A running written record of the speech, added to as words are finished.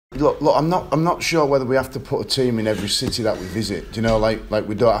look, I'm not sure whether we have to put a team in every city that we visit. You know, like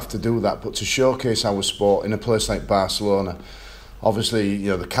we don't have to do that. But to showcase our sport in a place like Barcelona, obviously, you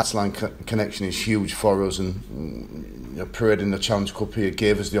know, the Catalan connection is huge for us, and you know, parading the Challenge Cup here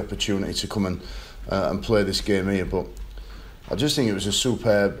gave us the opportunity to come and play this game here. But I just think it was a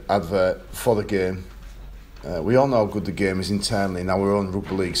superb advert for the game. We all know how good the game is internally in our own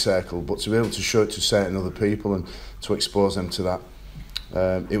Rugby League circle, but to be able to show it to certain other people and to expose them to that,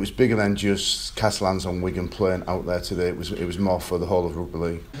 it was bigger than just Catalans and Wigan playing out there today. It was more for the whole of Rugby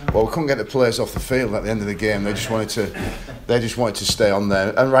League. Well, we couldn't get the players off the field at the end of the game. They just wanted to stay on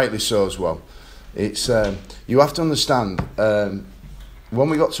there, and rightly so as well. It's you have to understand. When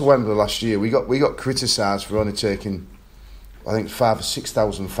we got to Wembley last year, we got criticised for only taking, I think, 5,000 or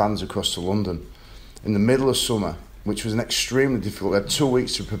 6,000 fans across to London in the middle of summer, which was an extremely difficult. We had 2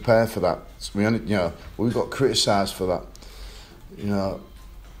 weeks to prepare for that. So we got criticised for that. You know,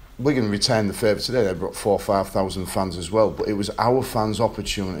 Wigan retained the favour today. They brought 4,000 or 5,000 fans as well, but it was our fans'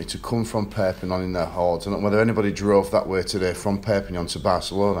 opportunity to come from Perpignan in their hordes. I don't know whether anybody drove that way today from Perpignan to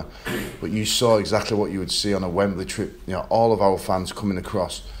Barcelona, but you saw exactly what you would see on a Wembley trip. You know, all of our fans coming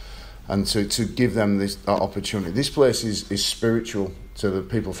across, and to give them this opportunity. This place is spiritual to the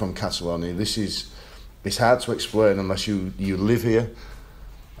people from Catalonia. It's hard to explain unless you live here.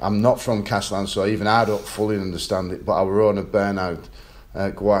 I'm not from Catalan, so even I don't fully understand it, but our owner Bernard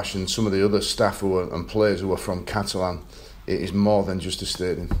Gouache and some of the other staff and players who are from Catalan, it is more than just a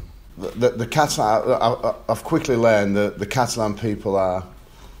stadium. The Catalan, I've quickly learned that the Catalan people are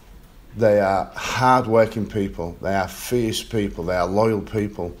hard-working people, they are fierce people, they are loyal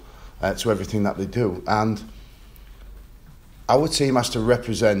people to everything that they do, and our team has to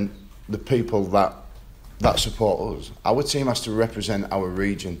represent the people that support us. Our team has to represent our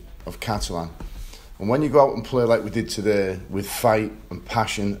region of Catalan. And when you go out and play like we did today, with fight and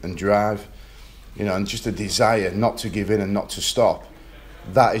passion and drive, you know, and just a desire not to give in and not to stop,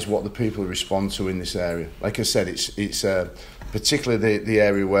 that is what the people respond to in this area. Like I said, it's particularly the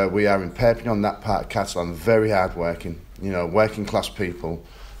area where we are in Perpignan, that part of Catalan, very hard working. You know, working class people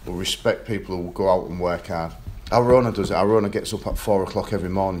will respect people who will go out and work hard. Our owner does it. Our owner gets up at 4 o'clock every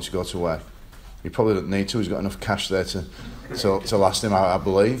morning to go to work. He probably doesn't need to. He's got enough cash there to last him, I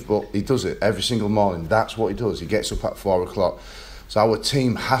believe. But he does it every single morning. That's what he does. He gets up at 4 o'clock. So our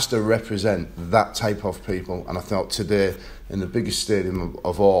team has to represent that type of people. And I thought today, in the biggest stadium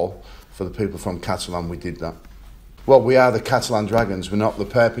of all, for the people from Catalan, we did that. Well, we are the Catalans Dragons. We're not the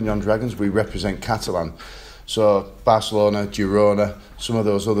Perpignan Dragons. We represent Catalan. So Barcelona, Girona, some of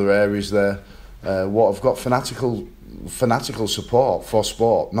those other areas there, what have got fanatical support for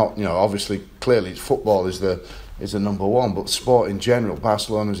sport. Not, you know, obviously, clearly football is the number one, but sport in general.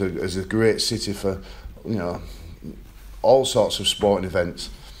 Barcelona is a great city for, you know, all sorts of sporting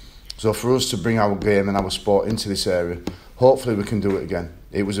events. So for us to bring our game and our sport into this area, hopefully we can do it again.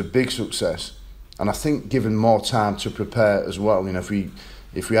 It was a big success, and I think given more time to prepare as well, you know,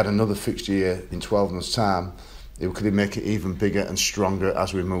 if we had another fixture year in 12 months' time, it could make it even bigger and stronger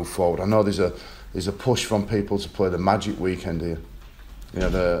as we move forward. I know there's a push from people to play the Magic Weekend here. You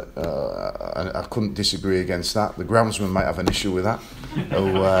know, I couldn't disagree against that. The groundsman might have an issue with that.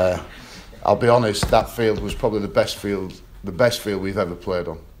 So, I'll be honest, that field was probably the best field we've ever played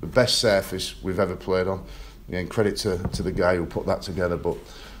on, the best surface we've ever played on. Again, credit to the guy who put that together. But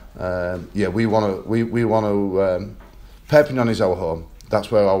yeah, we want to. Perpignan is our home.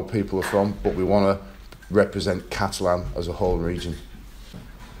 That's where our people are from. But we want to represent Catalan as a whole region.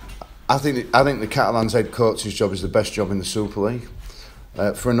 I think the Catalans head coach's job is the best job in the Super League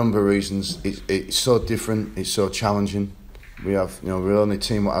for a number of reasons. It's so different. It's so challenging. We're the only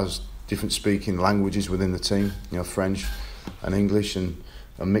team that has different speaking languages within the team. You know, French and English, and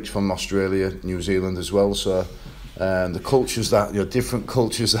a mix from Australia, New Zealand as well. So the cultures that different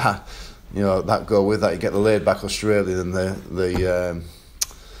cultures that that go with that. You get the laid back Australian and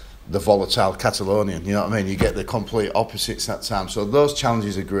the volatile Catalonian, you know what I mean? You get the complete opposites that time. So those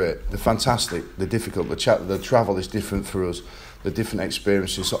challenges are great. They're fantastic. They're difficult. The travel is different for us. The different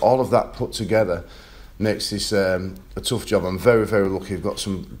experiences. So all of that put together makes this a tough job. I'm very, very lucky. We've got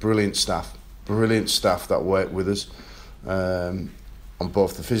some brilliant staff that work with us on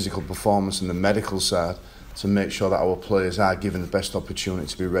both the physical performance and the medical side to make sure that our players are given the best opportunity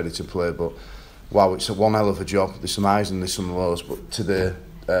to be ready to play. But wow, it's one hell of a job. There's some highs and there's some lows. But today,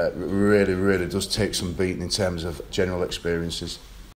 really, really does take some beating in terms of general experiences.